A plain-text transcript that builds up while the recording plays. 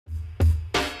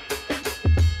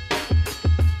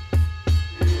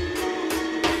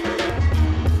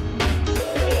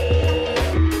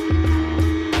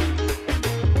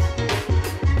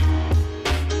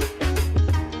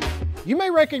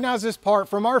recognize this part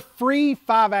from our free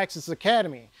 5-Axis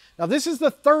Academy. Now this is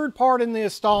the third part in the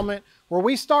installment where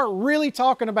we start really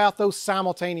talking about those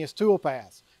simultaneous tool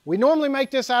paths. We normally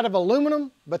make this out of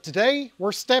aluminum, but today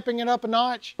we're stepping it up a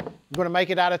notch. We're going to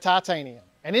make it out of titanium.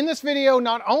 And in this video,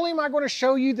 not only am I going to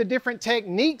show you the different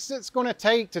techniques it's going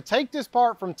to take this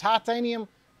part from titanium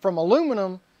from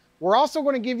aluminum, we're also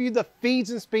going to give you the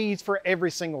feeds and speeds for every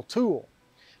single tool.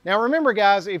 Now remember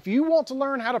guys, if you want to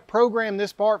learn how to program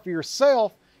this part for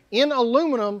yourself in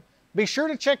aluminum, be sure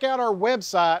to check out our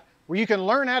website where you can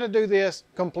learn how to do this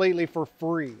completely for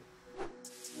free.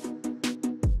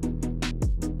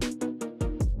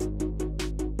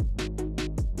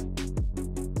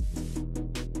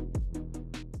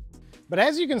 But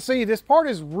as you can see, this part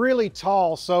is really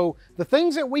tall, so the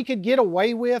things that we could get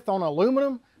away with on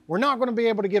aluminum, we're not going to be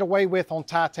able to get away with on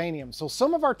titanium. So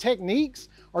some of our techniques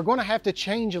are going to have to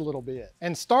change a little bit.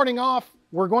 And starting off,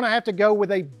 we're going to have to go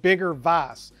with a bigger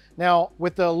vise. Now,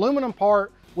 with the aluminum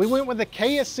part, we went with the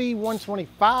KSC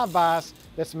 125 vise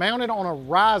that's mounted on a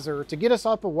riser to get us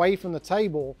up away from the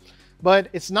table, but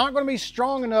it's not going to be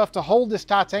strong enough to hold this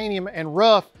titanium and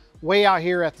rough way out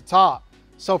here at the top.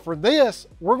 So for this,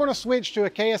 we're going to switch to a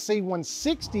KSC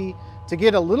 160 to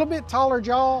get a little bit taller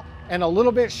jaw and a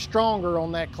little bit stronger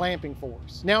on that clamping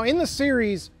force. Now in the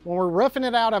series, when we're roughing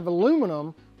it out of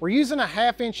aluminum, we're using a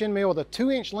 1/2 inch end mill with a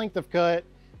 2-inch length of cut,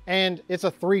 and it's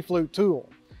a 3-flute tool.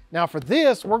 Now for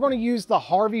this, we're going to use the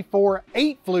Harvey 4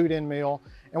 8-flute end mill,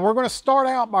 and we're going to start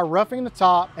out by roughing the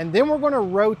top, and then we're going to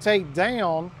rotate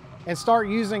down and start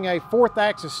using a 4th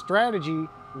axis strategy,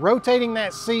 rotating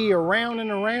that C around and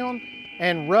around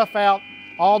and rough out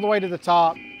all the way to the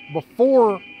top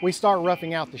before we start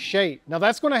roughing out the shape. Now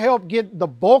that's going to help get the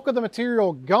bulk of the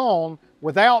material gone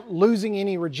without losing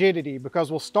any rigidity, because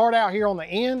we'll start out here on the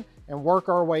end and work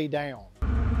our way down.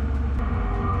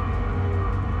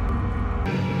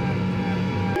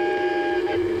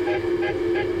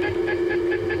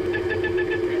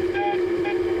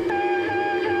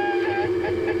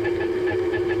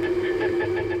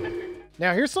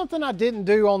 Now here's something I didn't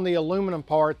do on the aluminum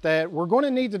part that we're going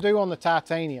to need to do on the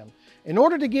titanium. In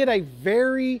order to get a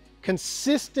very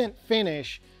consistent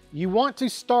finish, you want to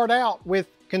start out with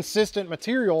consistent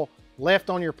material left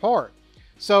on your part.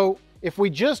 So if we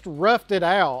just roughed it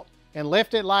out and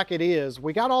left it like it is,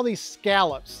 we got all these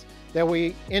scallops that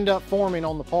we end up forming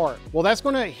on the part. Well, that's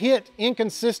going to hit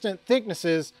inconsistent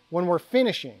thicknesses when we're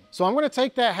finishing. So I'm going to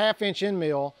take that 1/2 inch end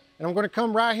mill, and I'm going to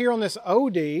come right here on this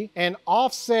OD and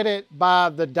offset it by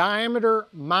the diameter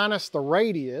minus the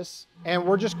radius. And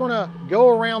we're just going to go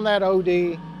around that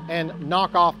OD and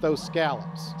knock off those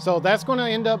scallops. So that's going to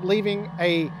end up leaving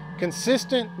a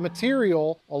consistent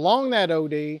material along that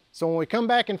OD. So when we come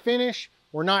back and finish,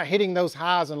 we're not hitting those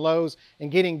highs and lows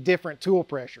and getting different tool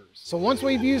pressures. So once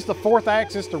we've used the 4th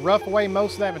axis to rough away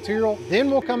most of that material, then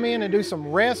we'll come in and do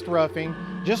some rest roughing,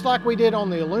 just like we did on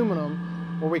the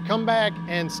aluminum, where we come back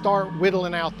and start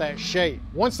whittling out that shape.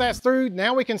 Once that's through,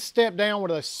 now we can step down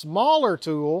with a smaller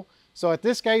tool. So at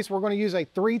this case, we're going to use a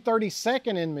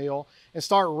 3/32 end mill and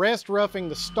start rest roughing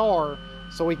the star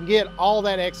so we can get all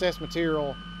that excess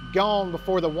material gone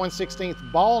before the 1/16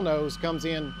 ball nose comes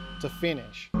in to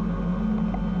finish.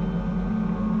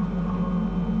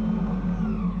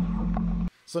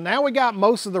 So now we got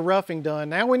most of the roughing done.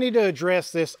 Now we need to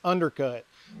address this undercut.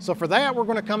 So for that, we're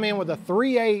going to come in with a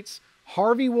 3/8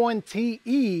 Harvey 1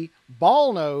 TE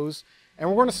ball nose, and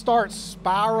we're going to start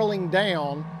spiraling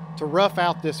down to rough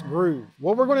out this groove.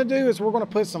 What we're going to do is we're going to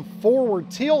put some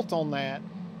forward tilt on that,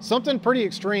 something pretty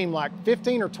extreme like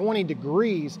 15 or 20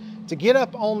 degrees, to get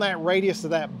up on that radius of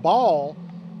that ball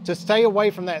to stay away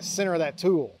from that center of that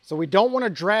tool. So we don't want to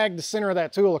drag the center of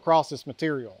that tool across this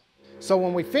material. So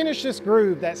when we finish this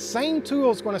groove, that same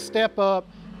tool is going to step up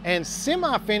and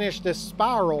semi-finish this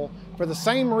spiral for the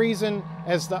same reason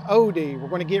as the OD. We're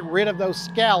going to get rid of those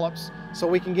scallops so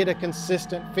we can get a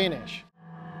consistent finish.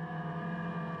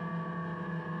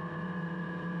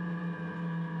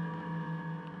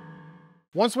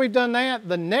 Once we've done that,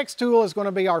 the next tool is going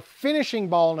to be our finishing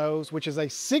ball nose, which is a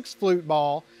 6-flute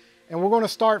ball, and we're going to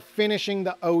start finishing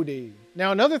the OD.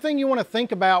 Now, another thing you want to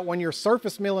think about when you're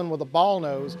surface milling with a ball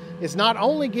nose is not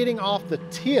only getting off the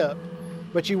tip,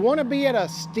 but you want to be at a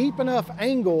steep enough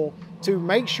angle to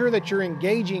make sure that you're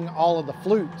engaging all of the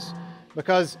flutes,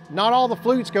 because not all the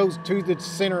flutes goes to the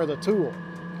center of the tool.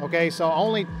 Okay,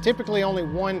 so typically only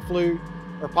 1 flute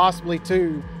or possibly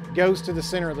 2 goes to the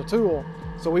center of the tool.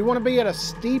 So we want to be at a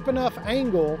steep enough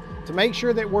angle to make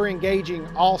sure that we're engaging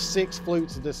all 6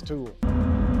 flutes of this tool.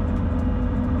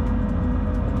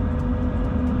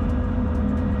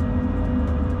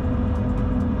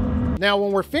 Now,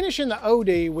 when we're finishing the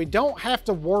OD, we don't have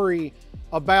to worry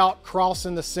about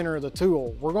crossing the center of the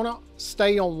tool. We're gonna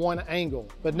stay on one angle.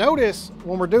 But notice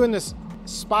when we're doing this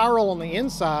spiral on the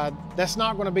inside, that's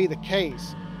not gonna be the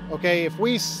case. Okay, if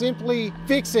we simply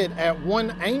fix it at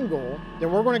one angle,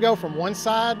 then we're gonna go from one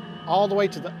side all the way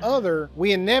to the other.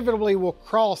 We inevitably will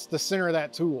cross the center of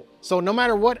that tool. So no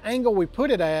matter what angle we put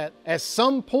it at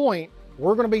some point,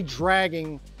 we're gonna be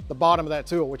dragging the bottom of that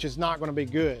tool, which is not gonna be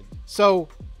good. So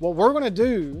what we're gonna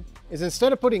do is,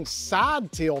 instead of putting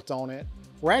side tilt on it,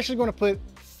 we're actually gonna put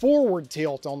forward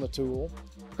tilt on the tool,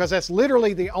 because that's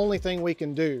literally the only thing we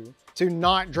can do to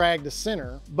not drag the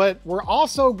center. But we're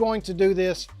also going to do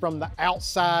this from the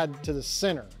outside to the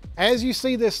center. As you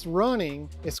see this running,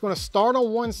 it's gonna start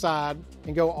on one side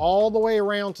and go all the way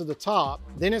around to the top.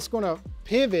 Then it's gonna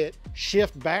pivot,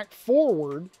 shift back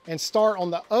forward, and start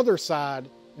on the other side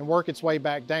and work its way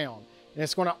back down. And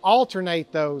it's gonna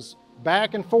alternate those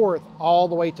back and forth all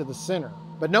the way to the center.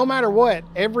 But no matter what,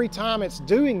 every time it's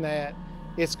doing that,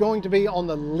 it's going to be on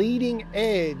the leading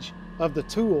edge of the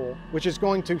tool, which is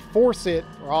going to force it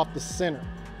off the center.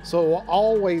 So it will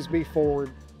always be forward,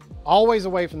 always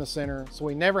away from the center, so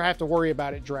we never have to worry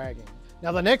about it dragging.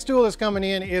 Now, the next tool that's coming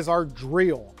in is our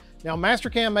drill. Now,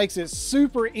 Mastercam makes it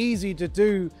super easy to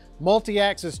do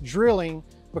multi-axis drilling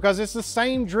because it's the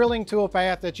same drilling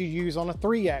toolpath that you use on a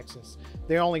 3-axis.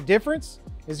 The only difference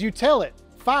is you tell it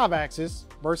 5-axis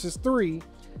versus 3,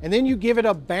 and then you give it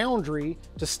a boundary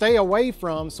to stay away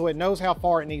from so it knows how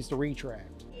far it needs to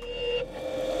retract.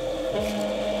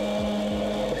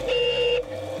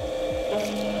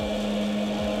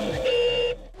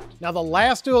 Now, the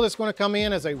last tool that's going to come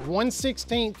in is a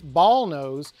 1/16 ball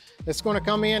nose that's going to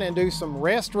come in and do some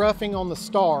rest roughing on the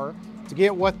star to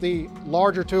get what the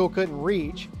larger tool couldn't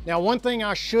reach. Now, one thing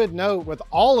I should note with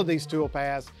all of these tool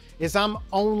paths is I'm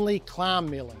only climb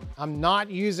milling. I'm not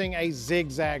using a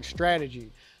zigzag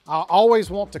strategy. I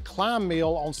always want to climb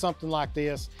mill on something like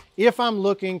this if I'm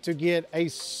looking to get a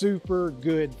super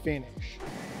good finish.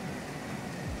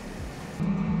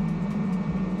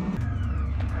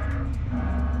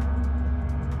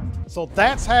 So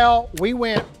that's how we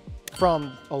went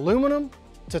from aluminum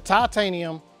to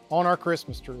titanium on our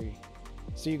Christmas tree.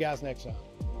 See you guys next time.